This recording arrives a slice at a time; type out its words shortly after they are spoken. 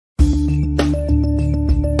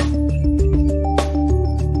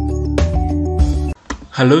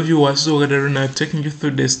Hello viewers, so Gadaruna taking you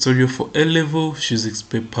through the story for A-Level Physics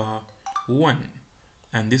Paper 1.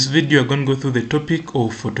 And this video I'm going to go through the topic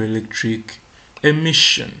of photoelectric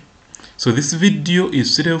emission. So this video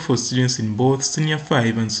is suitable for students in both Senior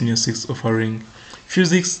 5 and Senior 6 offering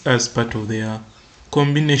physics as part of their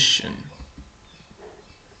combination.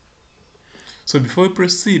 So before we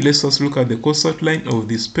proceed, let's just look at the course outline of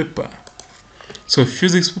this paper. So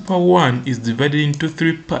physics paper 1 is divided into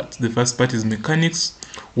 3 parts. The first part is mechanics,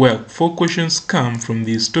 where 4 questions come from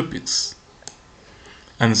these topics.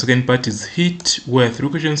 And the second part is heat, where 3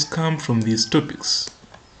 questions come from these topics.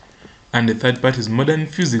 And the third part is modern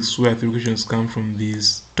physics, where 3 questions come from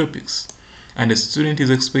these topics. And the student is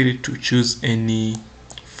expected to choose any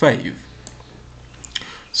 5.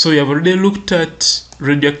 So we have already looked at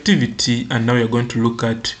radioactivity, and now we are going to look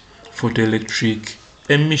at photoelectric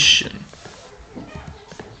emission.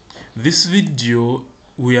 This video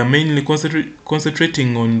we are mainly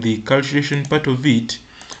concentrating on the calculation part of it,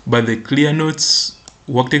 but the clear notes,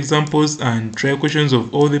 worked examples, and trial questions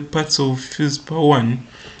of all the parts of physics paper 1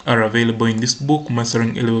 are available in this book,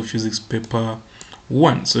 Mastering A-Level Physics Paper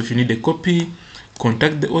 1. So if you need a copy,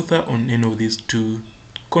 contact the author on any of these 2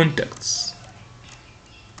 contacts.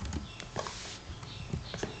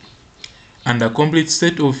 And a complete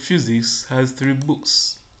set of physics has 3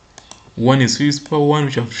 books. One is physics paper 1,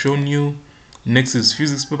 which I've shown you. Next is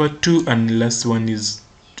physics paper 2, and the last one is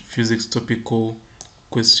physics topical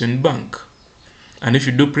question bank. And if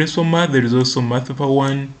you do principal math, there is also math paper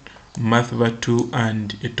 1, math paper 2,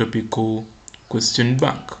 and a topical question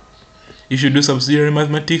bank. If you do subsidiary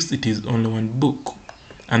mathematics, it is only 1 book,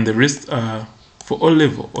 and the rest are for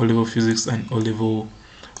O-level physics and O-level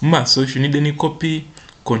math. So if you need any copy,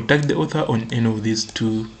 contact the author on any of these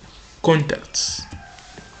 2 contacts.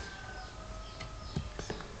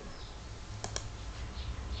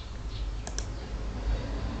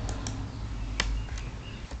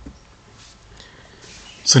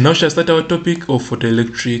 So now shall start our topic of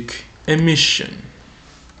photoelectric emission.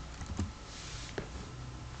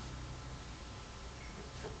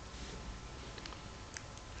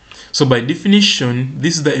 So by definition,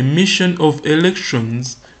 this is the emission of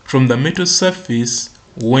electrons from the metal surface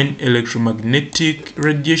when electromagnetic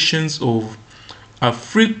radiations of a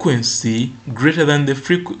frequency greater than the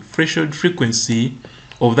threshold frequency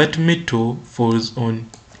of that metal falls on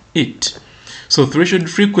it. So threshold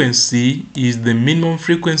frequency is the minimum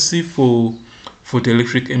frequency for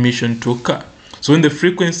photoelectric emission to occur. So when the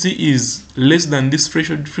frequency is less than this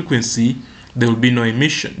threshold frequency, there will be no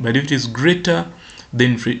emission. But if it is greater,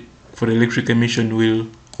 then photoelectric emission will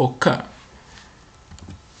occur.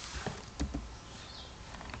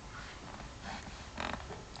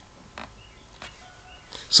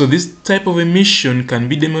 So this type of emission can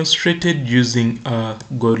be demonstrated using a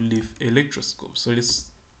gold leaf electroscope. So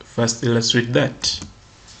let's first illustrate that.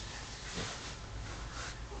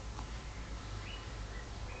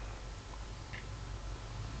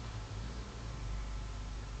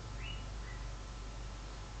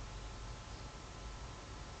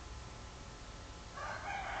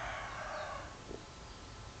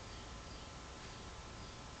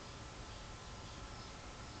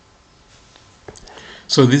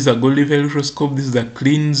 So this is a gold leaf electroscope. This is a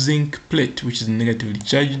clean zinc plate, which is negatively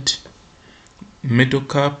charged, metal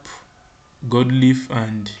cap, gold leaf,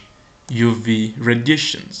 and UV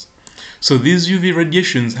radiations. So these UV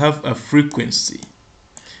radiations have a frequency,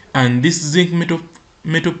 and this zinc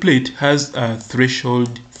metal plate has a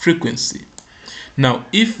threshold frequency. Now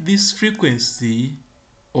if this frequency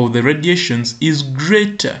of the radiations is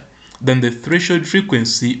greater than the threshold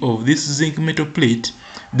frequency of this zinc metal plate,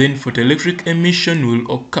 then photoelectric emission will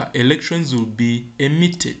occur. Electrons will be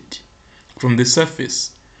emitted from the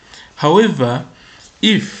surface. However,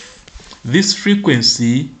 if this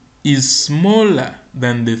frequency is smaller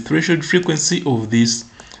than the threshold frequency of this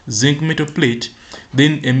zinc metal plate,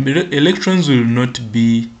 then electrons will not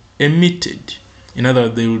be emitted. In other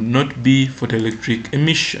words, there will not be photoelectric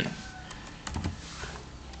emission.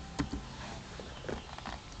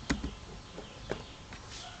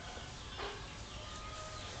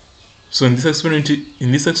 So in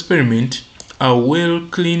this experiment, a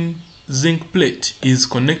well-clean zinc plate is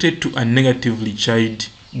connected to a negatively charged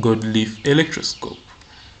gold leaf electroscope.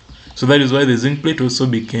 So that is why the zinc plate also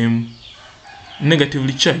became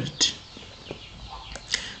negatively charged.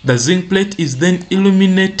 The zinc plate is then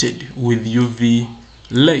illuminated with UV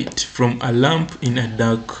light from a lamp in a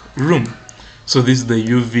dark room. So this is the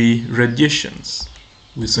UV radiations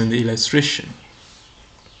we saw in the illustration.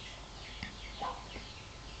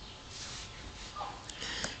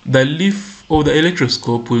 The leaf of the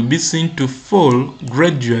electroscope will be seen to fall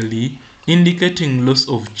gradually indicating loss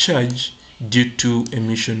of charge due to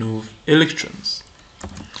emission of electrons.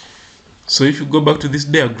 So if you go back to this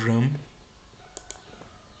diagram,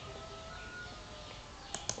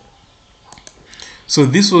 so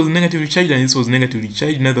this was negatively charged and this was negatively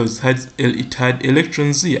charged. In other words, it had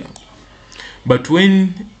electrons here. But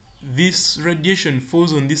when this radiation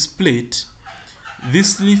falls on this plate,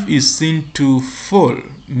 this leaf is seen to fall,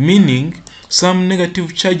 meaning some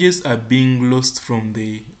negative charges are being lost from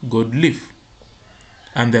the gold leaf.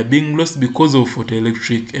 And they're being lost because of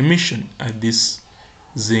photoelectric emission at this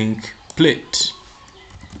zinc plate.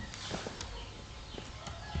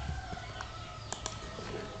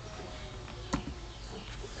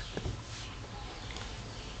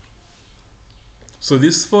 So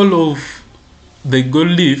this fall of the gold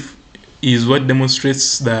leaf is what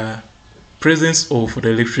demonstrates the presence of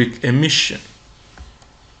photoelectric emission.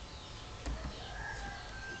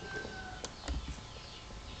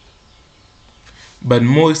 But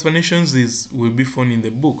more explanations will be found in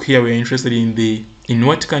the book. Here we are interested in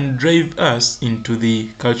what can drive us into the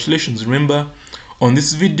calculations. Remember, on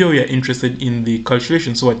this video we are interested in the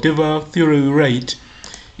calculations. So whatever theory we write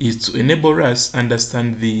is to enable us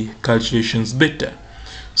understand the calculations better.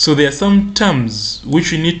 So there are some terms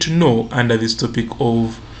which we need to know under this topic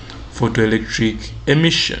of photoelectric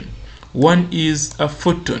emission. One is a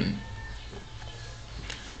photon.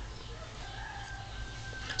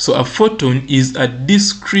 So a photon is a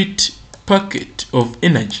discrete packet of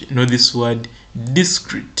energy. Know this word,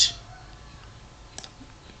 discrete.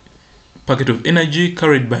 Packet of energy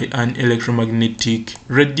carried by an electromagnetic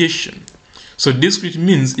radiation. So discrete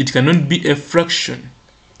means it cannot be a fraction.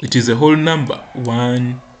 It is a whole number,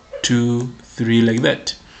 1, 2, 3, like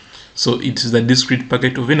that. So it is a discrete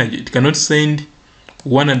packet of energy. It cannot send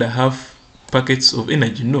 1.5 packets of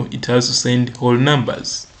energy. No, it has to send whole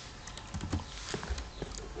numbers.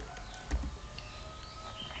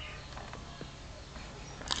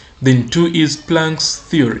 Then 2 is Planck's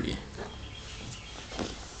theory.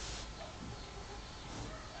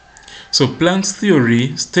 So Planck's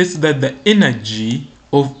theory states that the energy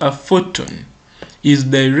of a photon is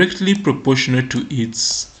directly proportional to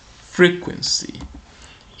its frequency.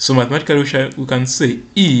 So mathematically we can say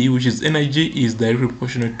E, which is energy, is directly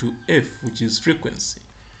proportional to F, which is frequency.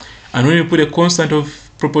 And when you put a constant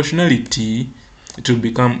of proportionality, it will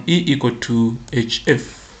become E equal to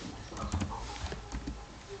HF.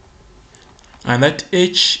 And that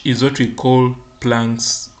H is what we call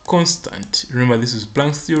Planck's constant. Remember, this is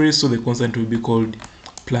Planck's theory, so the constant will be called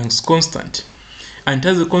Planck's constant. And it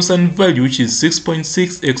has a constant value which is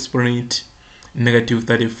 6.6 exponent negative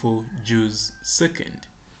 34 joules second.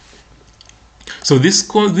 So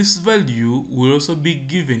this value will also be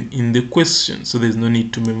given in the question, so there's no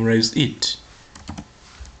need to memorize it.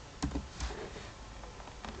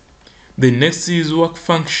 The next is work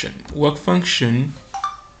function. Work function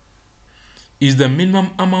is the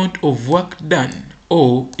minimum amount of work done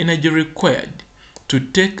or energy required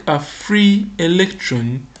to take a free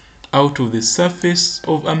electron out of the surface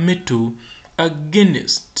of a metal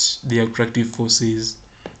against the attractive forces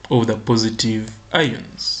of the positive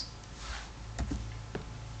ions.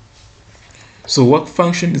 So work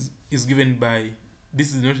function is given by,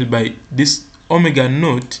 this is denoted by, this omega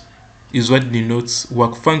naught is what denotes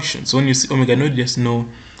work function. So when you see omega naught, just know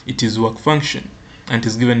it is work function, and it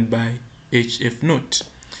is given by HF naught.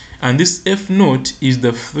 And this F naught is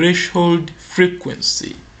the threshold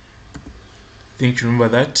frequency. I think you remember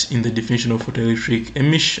that in the definition of photoelectric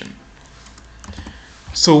emission.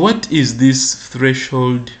 So what is this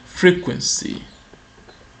threshold frequency?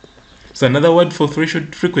 So another word for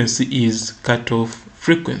threshold frequency is cutoff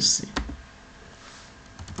frequency.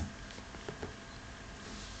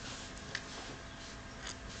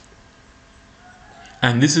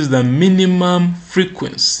 And this is the minimum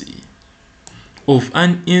frequency of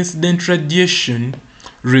an incident radiation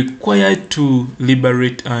required to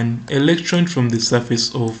liberate an electron from the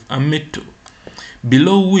surface of a metal,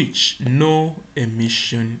 below which no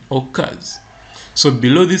emission occurs. So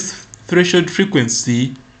below this threshold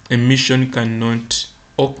frequency, emission cannot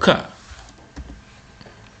occur.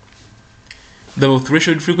 The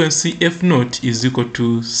threshold frequency F naught is equal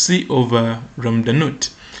to C over lambda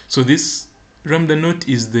naught. So this lambda naught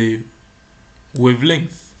is the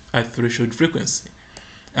wavelength at threshold frequency,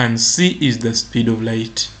 and C is the speed of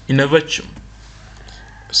light in a vacuum.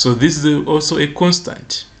 So this is also a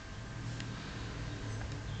constant.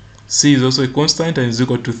 C is also a constant and is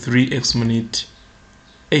equal to 3 exponent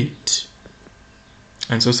 8,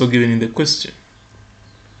 and it's also given in the question.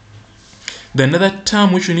 The another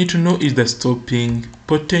term which you need to know is the stopping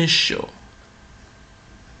potential.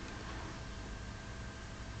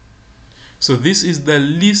 So this is the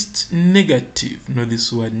least negative, not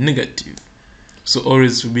this word negative. So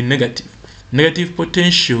always will be negative. Negative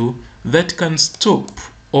potential that can stop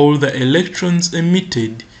all the electrons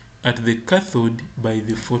emitted at the cathode by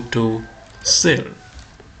the photo cell.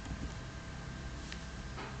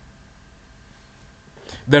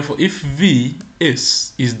 Therefore, if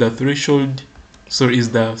Vs is the threshold,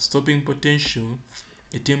 is the stopping potential,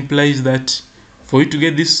 it implies that for you to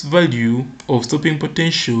get this value of stopping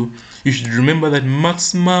potential, you should remember that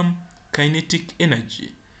maximum kinetic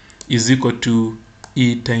energy is equal to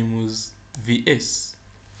E times Vs.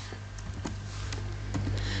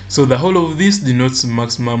 So the whole of this denotes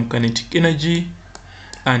maximum kinetic energy,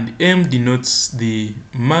 and M denotes the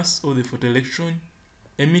mass of the photoelectron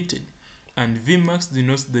emitted, and Vmax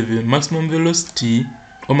denotes the maximum velocity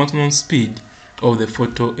or maximum speed of the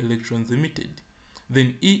photoelectrons emitted.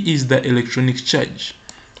 Then E is the electronic charge,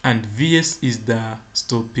 and Vs is the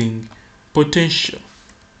stopping potential.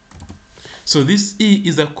 So this E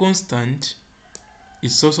is a constant.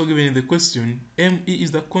 It's also given in the question. Me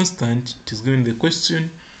is the constant. It is given in the question.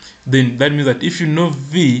 Then that means that if you know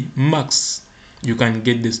V max, you can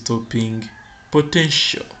get the stopping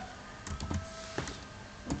potential.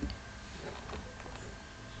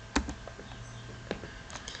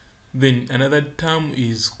 Then another term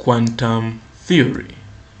is quantum theory.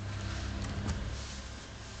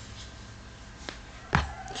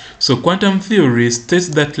 So quantum theory states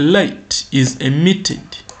that light is emitted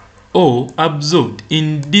or absorbed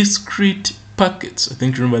in discrete packets. I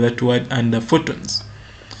think you remember that word under photons.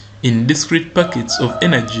 In discrete packets of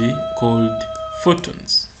energy called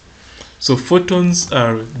photons. So photons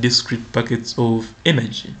are discrete packets of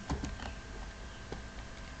energy.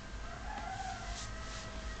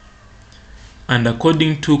 And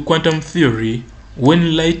according to quantum theory,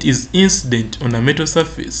 when light is incident on a metal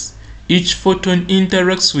surface, each photon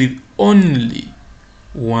interacts with only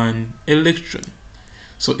one electron.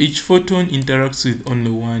 So each photon interacts with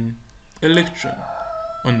only one electron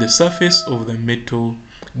on the surface of the metal,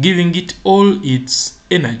 giving it all its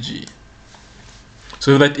energy.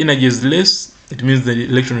 So if that energy is less, it means the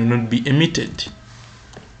electron will not be emitted.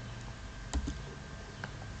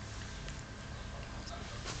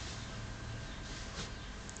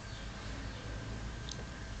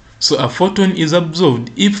 So a photon is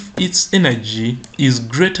absorbed if its energy is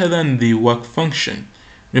greater than the work function.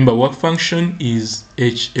 Remember, work function is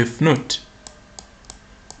hf0.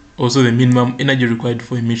 Also the minimum energy required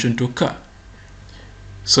for emission to occur.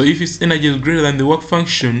 So if its energy is greater than the work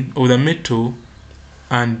function of the metal,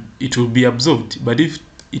 and it will be absorbed, but if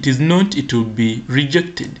it is not, it will be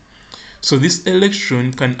rejected. So this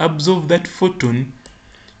electron can absorb that photon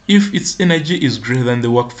if its energy is greater than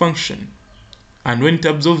the work function, and when it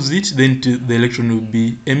absorbs it, then the electron will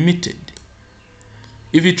be emitted.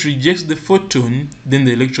 If it rejects the photon, then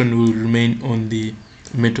the electron will remain on the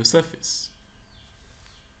metal surface.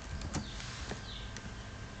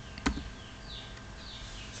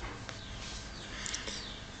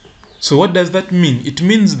 So what does that mean? It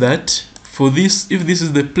means that for this, if this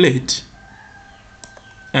is the plate,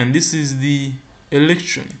 and this is the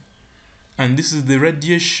electron, and this is the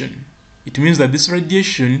radiation, it means that this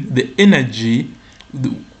radiation, the energy,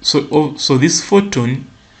 so this photon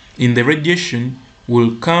in the radiation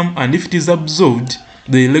will come, and if it is absorbed,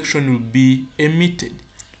 the electron will be emitted.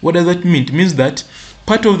 What does that mean? It means that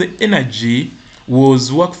part of the energy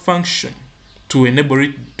was work function to enable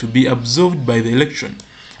it to be absorbed by the electron.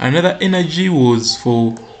 Another energy was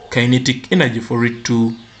for kinetic energy, for it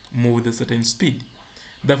to move with a certain speed.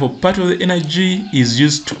 Therefore, part of the energy is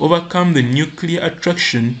used to overcome the nuclear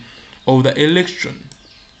attraction of the electron.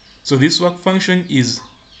 So this work function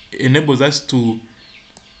enables us to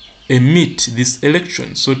emit this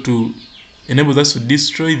electron, so to enables us to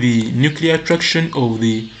destroy the nuclear attraction of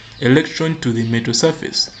the electron to the metal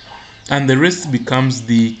surface, and the rest becomes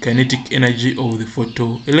the kinetic energy of the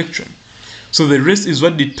photoelectron. So the rest is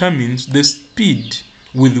what determines the speed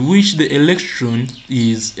with which the electron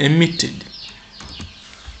is emitted.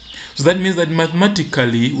 So that means that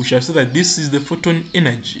mathematically we shall say that this is the photon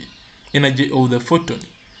energy of the photon,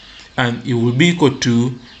 and it will be equal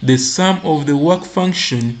to the sum of the work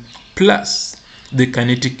function plus the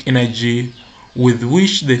kinetic energy with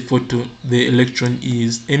which the electron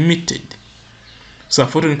is emitted. So a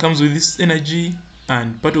photon comes with this energy,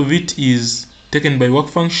 and part of it is taken by work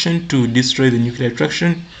function to destroy the nuclear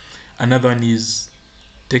attraction. Another one is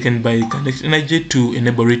taken by kinetic energy to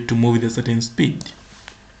enable it to move with a certain speed.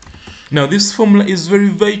 Now this formula is very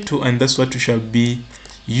vital, and that's what we shall be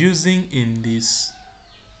using in this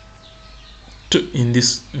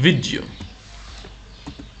video.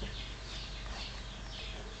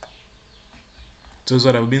 So that's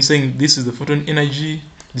what I've been saying. This is the photon energy,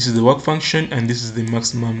 this is the work function, and this is the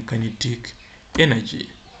maximum kinetic energy.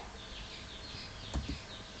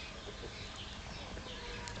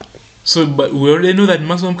 So, but we already know that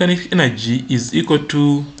maximum kinetic energy is equal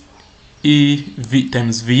to EV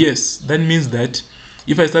times Vs. That means that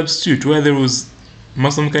if I substitute where there was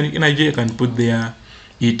maximum kinetic energy, I can put there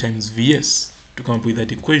E times Vs to come up with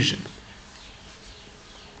that equation.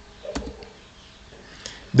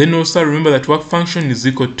 Then also remember that work function is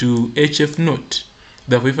equal to HF naught.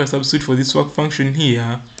 Therefore, if I substitute for this work function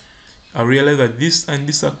here, I realize that this and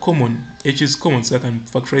this are common. H is common, so I can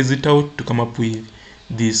factorize it out to come up with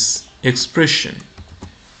this expression.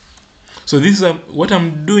 So this is what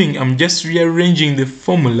I'm doing. I'm just rearranging the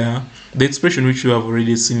formula, the expression which you have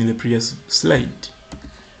already seen in the previous slide.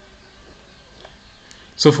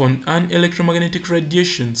 So for an electromagnetic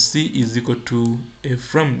radiation, C is equal to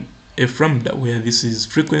F lambda, where this is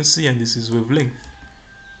frequency and this is wavelength.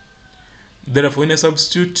 Therefore, when I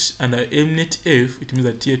substitute and I eliminate F, it means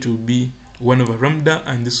that here it will be 1 over lambda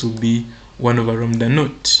and this will be 1 over lambda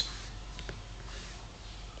naught.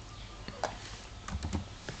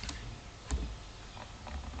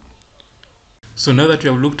 So now that we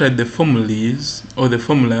have looked at the formulas or the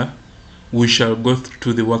formula, we shall go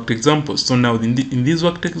to the worked examples. So now in these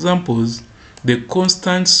worked examples, the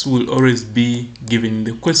constants will always be given in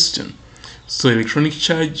the question. So electronic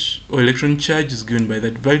charge or electron charge is given by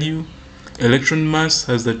that value, electron mass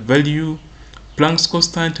has that value, Planck's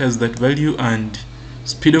constant has that value, and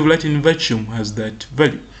speed of light in vacuum has that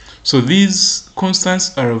value. So these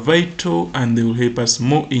constants are vital and they will help us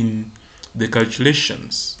more in the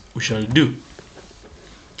calculations we shall do.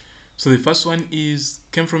 So the first one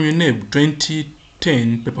came from UNEB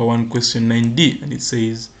 2010 paper 1 question 9D, and it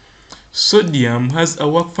says sodium has a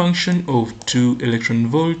work function of 2 electron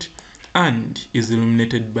volt and is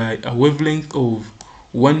illuminated by a wavelength of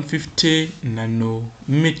 150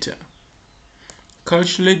 nanometer.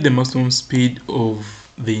 Calculate the maximum speed of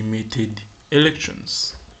the emitted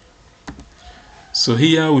electrons. So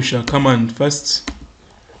here we shall come and first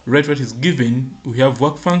write what is given. We have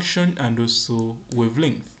work function and also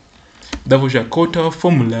wavelength. Therefore, we shall quote our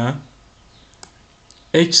formula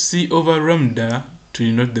Hc over lambda to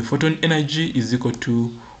denote the photon energy is equal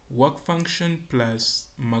to work function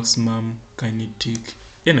plus maximum kinetic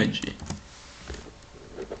energy.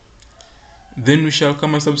 Then we shall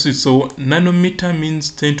come and substitute. So nanometer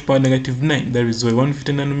means 10 to the power negative 9. That is why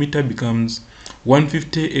 150 nanometer becomes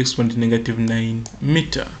 150 exponent negative 9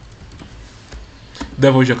 meter.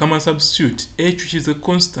 Therefore, we shall come and substitute H, which is a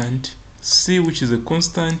constant, C, which is a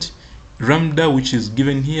constant, lambda, which is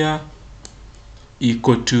given here,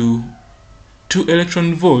 equal to 2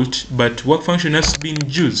 electron volt, but work function has to be in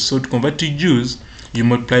joules. So to convert to joules, you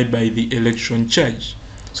multiply by the electron charge.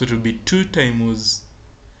 So it will be 2 times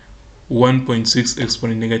 1.6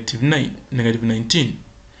 exponent negative 19.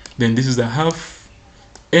 Then this is a half.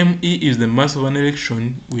 Me is the mass of an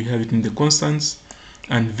electron. We have it in the constants.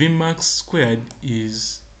 And Vmax squared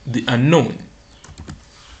is the unknown.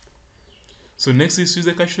 So next is use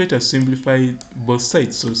the calculator to simplify both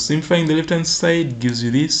sides. So simplifying the left hand side gives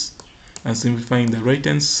you this, and simplifying the right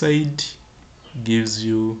hand side gives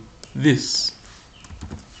you this.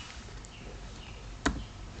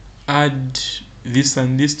 Add this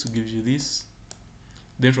and this to give you this.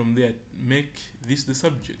 Then from there, make this the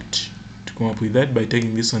subject to come up with that by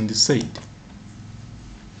taking this on this side.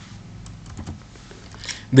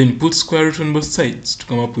 Then put square root on both sides to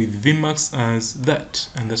come up with Vmax as that,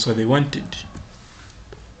 and that's what they wanted.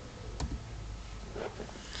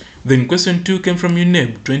 Then question 2 came from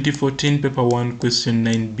UNEB 2014 paper 1 question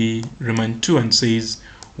 9B remand 2 and says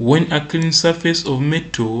when a clean surface of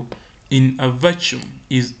metal in a vacuum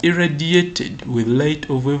is irradiated with light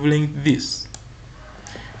of wavelength this,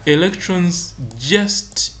 electrons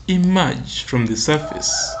just emerge from the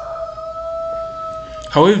surface.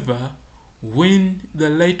 However, when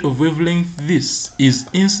the light of wavelength this is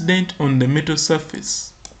incident on the metal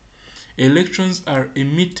surface, electrons are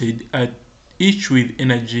emitted at each with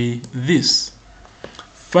energy this.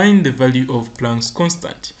 Find the value of Planck's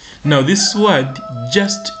constant. Now this word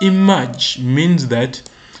just emerge means that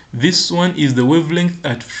this one is the wavelength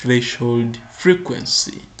at threshold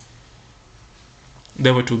frequency.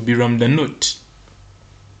 That will be lambda naught.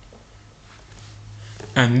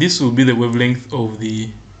 And this will be the wavelength of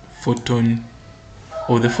the photon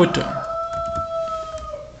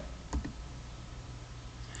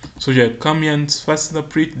So you come here and first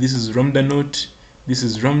interpret this is lambda naught, this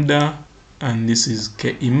is lambda, and this is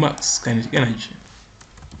Ke max, kinetic energy.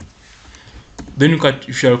 Then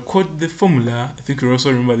you shall quote the formula. I think you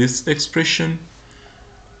also remember this expression.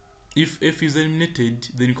 If F is eliminated,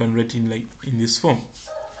 then you can write in like in this form.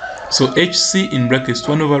 So HC in brackets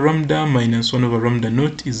 1 over lambda minus 1 over lambda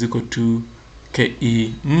naught is equal to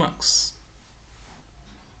KE max.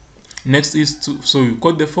 Next is so you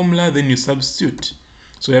quote the formula, then you substitute.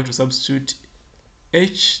 So you have to substitute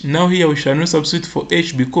H. Now here we shall not substitute for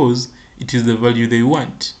H because it is the value they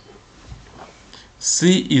want.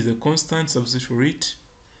 C is a constant, substitute for it.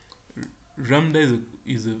 Lambda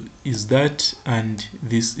is that, and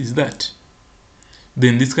this is that.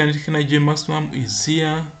 Then this kinetic energy maximum is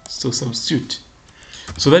here, so substitute.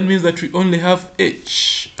 So that means that we only have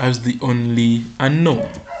H as the only unknown.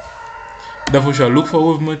 Therefore, we shall look for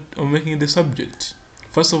a way of making the subject.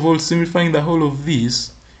 First of all, simplifying the whole of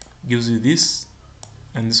this gives you this,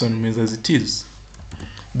 and this one remains as it is.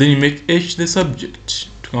 Then you make H the subject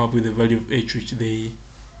to come up with the value of H which they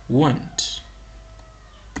want.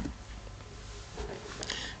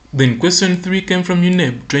 Then question 3 came from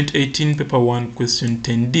UNEB 2018 paper 1 question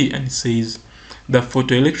 10D, and it says the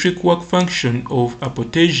photoelectric work function of a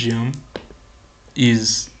potassium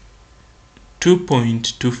is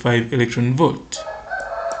 2.25 electron volt.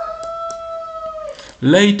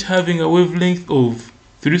 Light having a wavelength of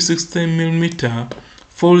 360 mm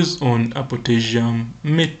falls on a potassium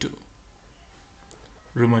metal.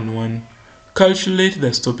 Roman 1, calculate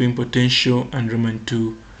the stopping potential, and Roman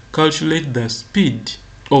 2, calculate the speed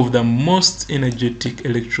of the most energetic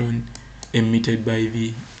electron emitted by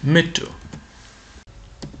the metal.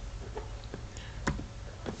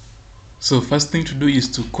 So first thing to do is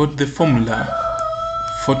to quote the formula.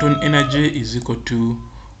 Photon energy is equal to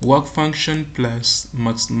work function plus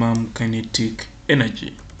maximum kinetic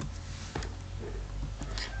energy.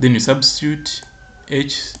 Then you substitute.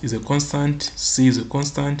 H is a constant, C is a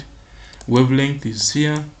constant, wavelength is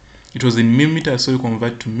here. It was in millimeters, so you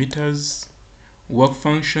convert to meters. Work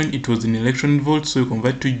function, it was in electron volts, so you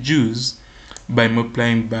convert to joules by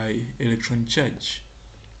multiplying by electron charge.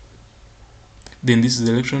 Then this is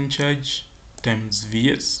electron charge times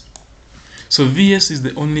Vs. So Vs is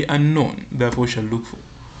the only unknown, therefore we shall look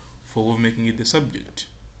for making it the subject.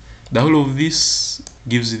 The whole of this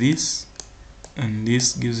gives you this, and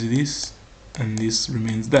this gives you this, and this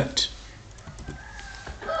remains that.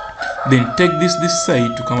 Then take this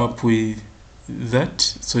side to come up with that,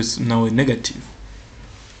 so it's now a negative.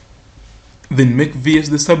 Then make Vs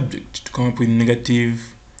the subject to come up with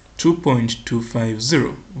negative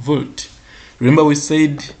 2.250 volt. Remember we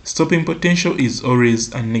said stopping potential is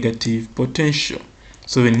always a negative potential.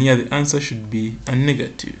 So then here the answer should be a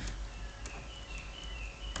negative.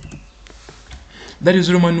 That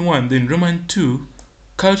is Roman 1. Then Roman 2,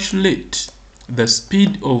 calculate the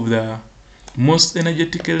speed of the most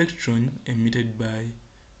energetic electron emitted by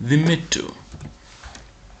the metal.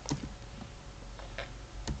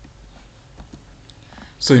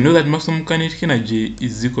 So you know that maximum kinetic energy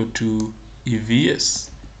is equal to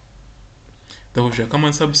EVS. Therefore, we shall come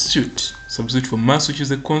and substitute. Substitute for mass, which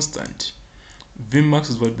is a constant.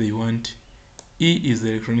 Vmax is what they want. E is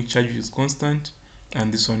the electronic charge, which is constant.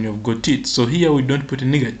 And this one you've got it. So here we don't put a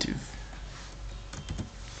negative.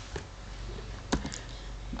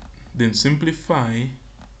 Then simplify.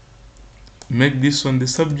 Make this one the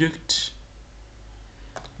subject.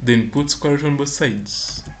 Then put square root on both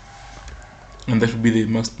sides. And that will be the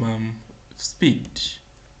maximum speed.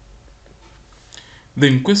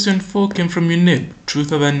 Then question 4 came from UNEB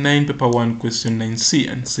 2009 paper 1 question 9C,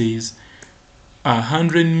 and says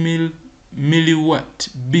 100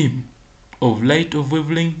 milliwatt beam of light of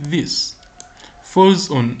wavelength this falls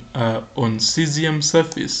on cesium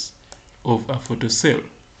surface of a photocell.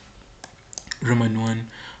 Roman 1,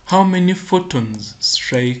 how many photons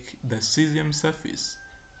strike the cesium surface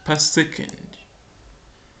per second?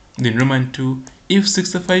 Then Roman 2, if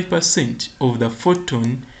 65% of the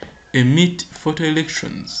photon emit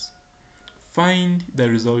photoelectrons, find the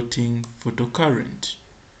resulting photocurrent.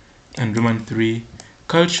 And Roman 3,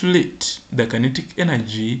 calculate the kinetic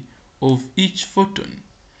energy of each photon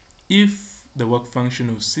if the work function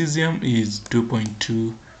of cesium is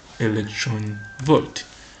 2.2 electron volt.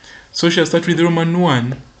 So we shall start with Roman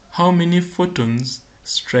 1, how many photons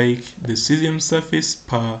strike the cesium surface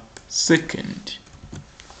per second?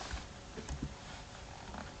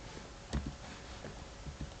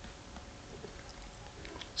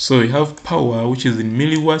 So you have power, which is in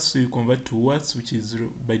milliwatts, so you convert to watts, which is 0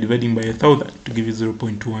 by dividing by 1000 to give you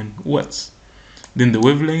 0.1 watts. Then the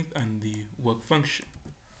wavelength and the work function.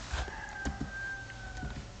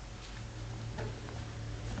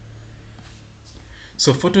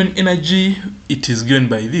 So photon energy, it is given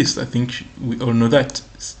by this. I think we all know that.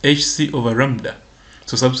 It's Hc over lambda.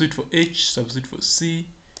 So substitute for H, substitute for C,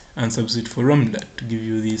 and substitute for lambda to give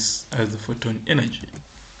you this as the photon energy.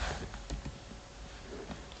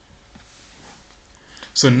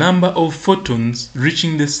 So number of photons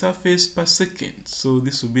reaching the surface per second. So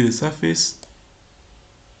this will be the surface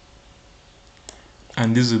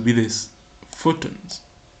and this will be the photons.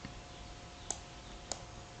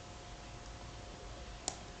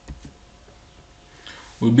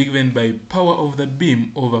 Will be given by power of the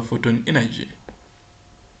beam over photon energy.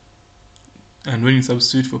 And when you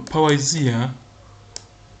substitute for power is here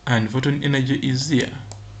and photon energy is here.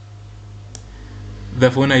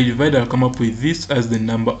 Therefore, when I divide, I'll come up with this as the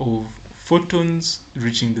number of photons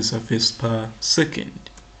reaching the surface per second.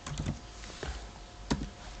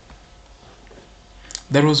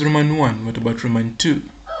 That was Roman 1. What about Roman 2?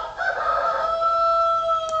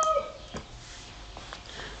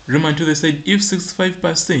 Roman 2, they said if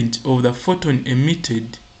 65% of the photon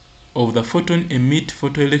emit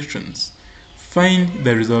photoelectrons, find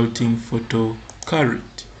the resulting photocurrent.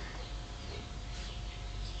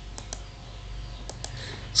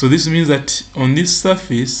 So this means that on this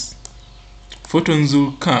surface, photons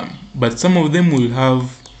will come, but some of them will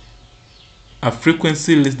have a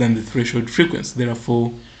frequency less than the threshold frequency.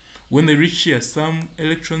 Therefore, when they reach here, some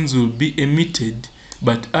electrons will be emitted,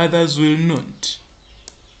 but others will not.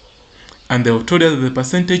 And they have told us that the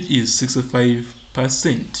percentage is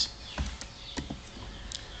 65%.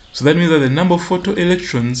 So that means that the number of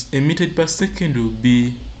photoelectrons emitted per second will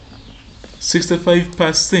be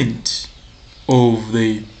 65% of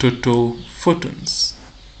the total photons.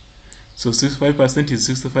 So 65% is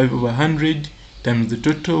 65 over 100 times the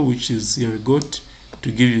total, which is here we got,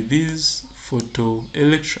 to give you these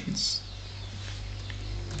photoelectrons.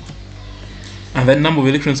 And that number of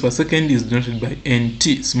electrons per second is denoted by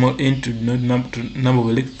nt, small n to denote number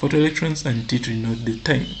of photoelectrons and t to denote the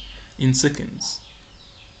time in seconds.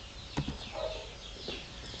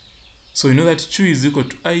 So we know that Q is equal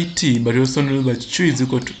to IT, but we also know that Q is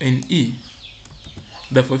equal to NE.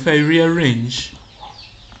 Therefore, if I rearrange,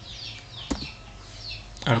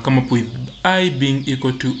 I'll come up with I being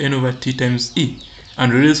equal to N over T times E.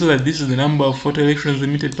 And we also that this is the number of photoelectrons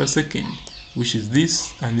emitted per second, which is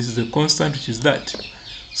this, and this is the constant, which is that.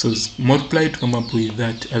 So it's multiplied to come up with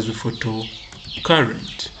that as the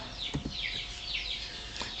photocurrent.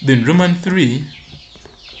 Then Roman 3,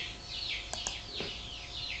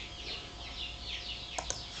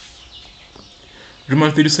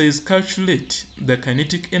 Roman 3 says calculate the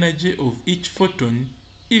kinetic energy of each photon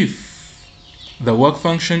if the work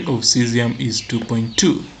function of cesium is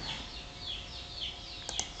 2.2.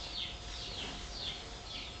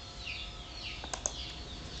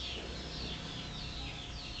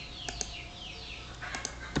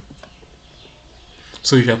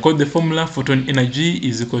 So you shall quote the formula: photon energy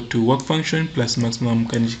is equal to work function plus maximum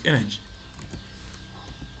kinetic energy.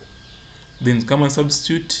 Then come and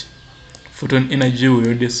substitute. Photon energy, we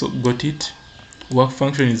already got it. Work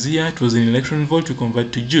function is here. It was in electron volt, we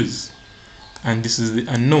convert to joules. And this is the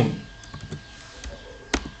unknown.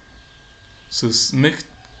 So make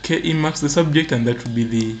Ke max the subject, and that will be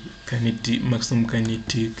the maximum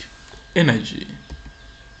kinetic energy.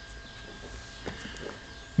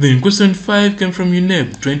 Then question 5 came from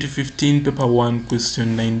UNEB 2015 paper 1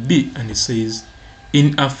 question 9b, and it says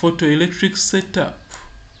in a photoelectric setup,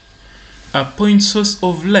 a point source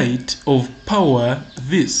of light of power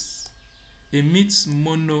this emits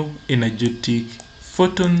monoenergetic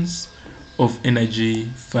photons of energy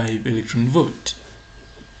 5 electron volt.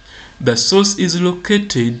 The source is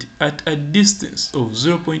located at a distance of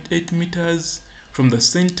 0.8 meters from the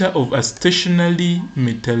center of a stationary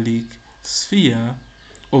metallic sphere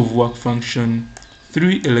of work function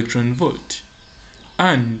 3 electron volt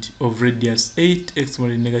and of radius 8 x -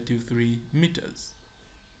 3 meters.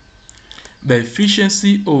 The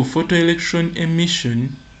efficiency of photoelectron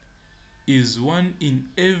emission is 1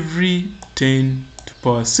 in every 10 to the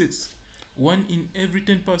power 6. 1 in every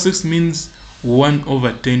 10 to the power 6 means 1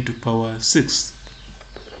 over 10 to the power 6.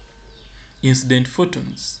 Incident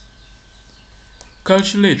photons.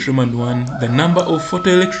 Calculate Roman 1 the number of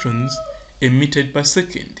photoelectrons emitted per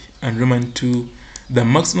second, and Roman 2 the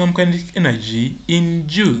maximum kinetic energy in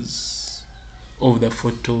joules of the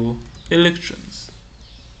photoelectrons.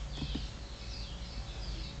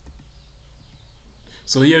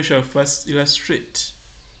 So here we shall first illustrate.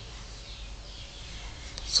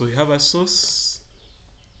 So we have a source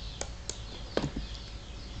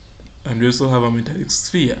and we also have a metallic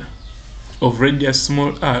sphere of radius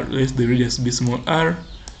small r. Let the radius be small r,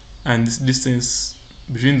 and this distance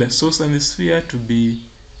between the source and the sphere to be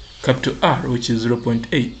capital R, which is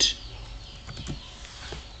 0.8.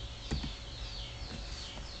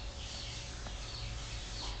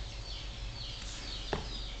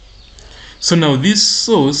 So now this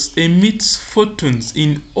source emits photons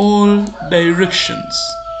in all directions.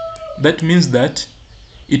 That means that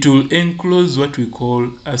it will enclose what we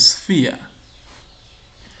call a sphere,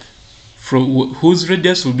 whose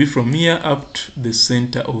radius will be from here up to the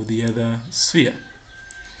center of the other sphere.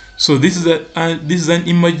 So this is an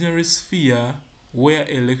imaginary sphere where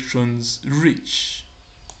electrons reach.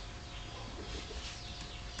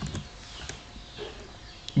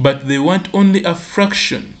 But they want only a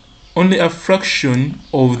fraction of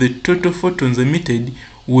the total photons emitted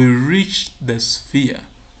will reach the sphere.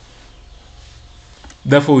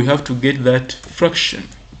 Therefore, we have to get that fraction.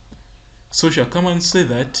 So we shall come and say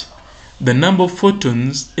that the number of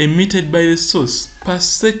photons emitted by the source per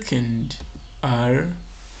second are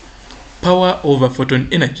power over photon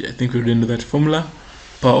energy. I think we already know that formula.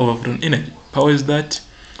 Power over photon energy. Power is that,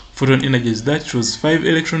 photon energy is that. It was 5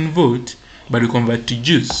 electron volt, but we convert to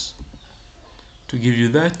joules to give you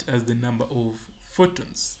that as the number of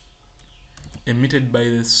photons emitted by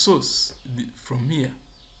the source from here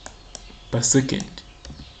per second.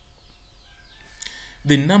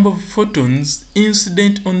 The number of photons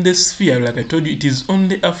incident on the sphere, like I told you, it is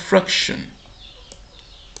only a fraction.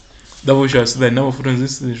 Therefore, we shall say the number of photons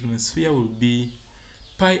incident on the sphere will be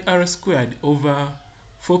pi r squared over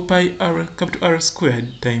 4 pi r capital R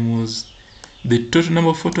squared times the total number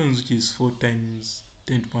of photons, which is 4 times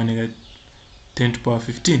 10 to the power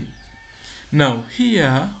 15. Now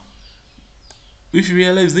here, if you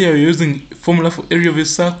realize they are using formula for area of a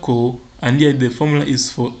circle, and yet the formula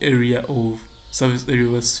is for area of surface area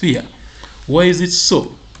of a sphere. Why is it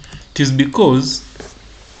so? It is because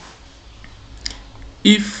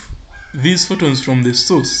if these photons from the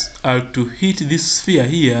source are to hit this sphere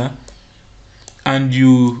here, and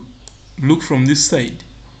you look from this side,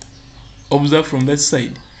 observe from that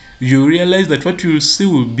side, you realize that what you will see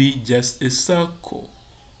will be just a circle.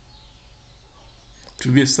 It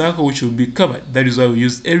will be a circle which will be covered. That is why we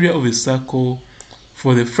use area of a circle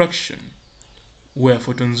for the fraction where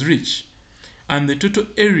photons reach. And the total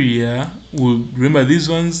area will, remember, these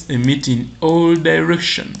ones emit in all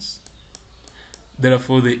directions.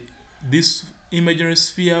 Therefore, this imaginary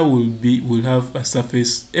sphere will have a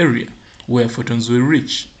surface area where photons will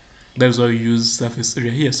reach. That is why we use surface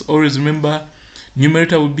area here. So always remember,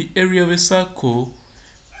 numerator will be area of a circle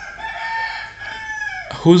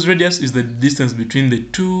whose radius is the distance between the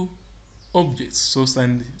two objects, source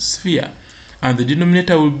and sphere, and the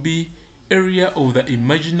denominator will be area of the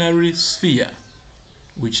imaginary sphere,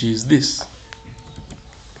 which is this.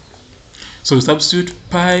 So substitute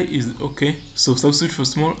pi is okay. So substitute for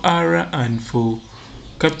small r and for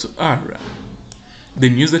capital R.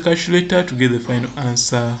 Then use the calculator to get the final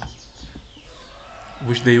answer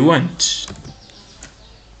which they want.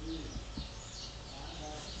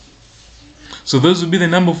 So those will be the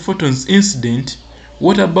number of photons incident.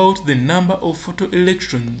 What about the number of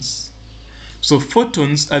photoelectrons? So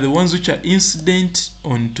photons are the ones which are incident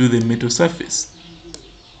onto the metal surface.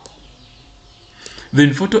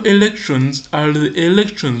 Then photoelectrons are the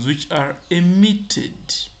electrons which are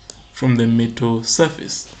emitted from the metal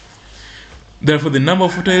surface. Therefore, the number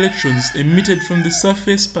of photoelectrons emitted from the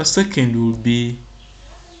surface per second will be,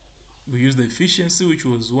 we use the efficiency, which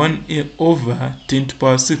was 1 over 10 to the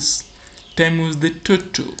power 6 times the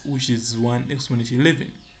total, which is 1 exponent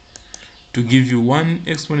 11, to give you 1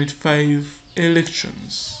 exponent 5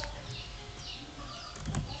 electrons.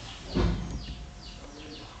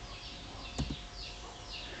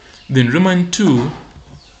 Then Roman 2,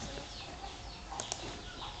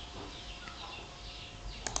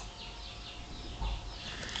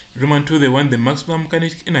 they want the maximum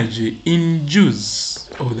kinetic energy in joules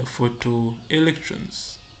of the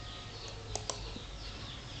photoelectrons.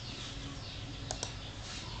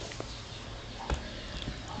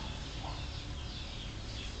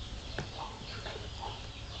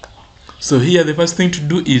 So here the first thing to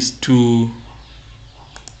do is to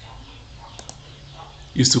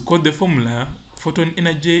quote the formula. Photon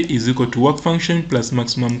energy is equal to work function plus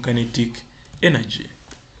maximum kinetic energy.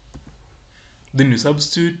 Then you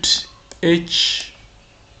substitute HF.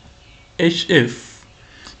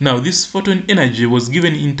 Now this photon energy was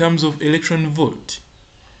given in terms of electron volt,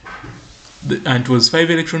 and it was 5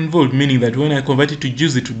 electron volt, meaning that when I convert it to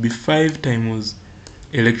joules, it would be 5 times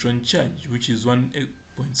electron charge, which is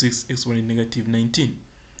 1.6 exponent negative 19.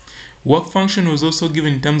 Work function was also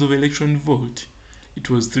given in terms of electron volt. It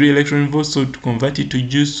was 3 electron volts, so to convert it to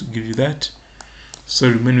joules to give you that. So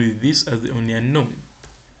remain with this as the only unknown.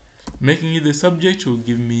 Making it the subject will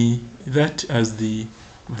give me that as the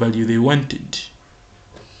value they wanted.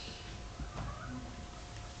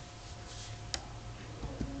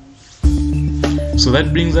 So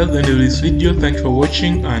that brings us to the end of this video. Thank you for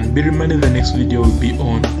watching, and be reminded the next video will be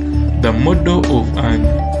on the model of an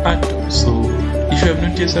atom. So if you have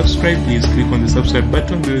not yet subscribed, please click on the subscribe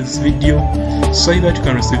button below this video so that you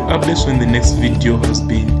can receive updates when the next video has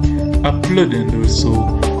been uploaded. And also,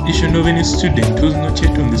 if you know of any student who's not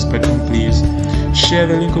yet on this platform, please share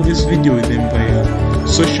the link of this video with them via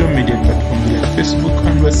social media platforms like Facebook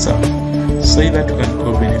and WhatsApp so that you can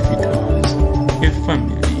all benefit as a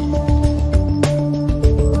family.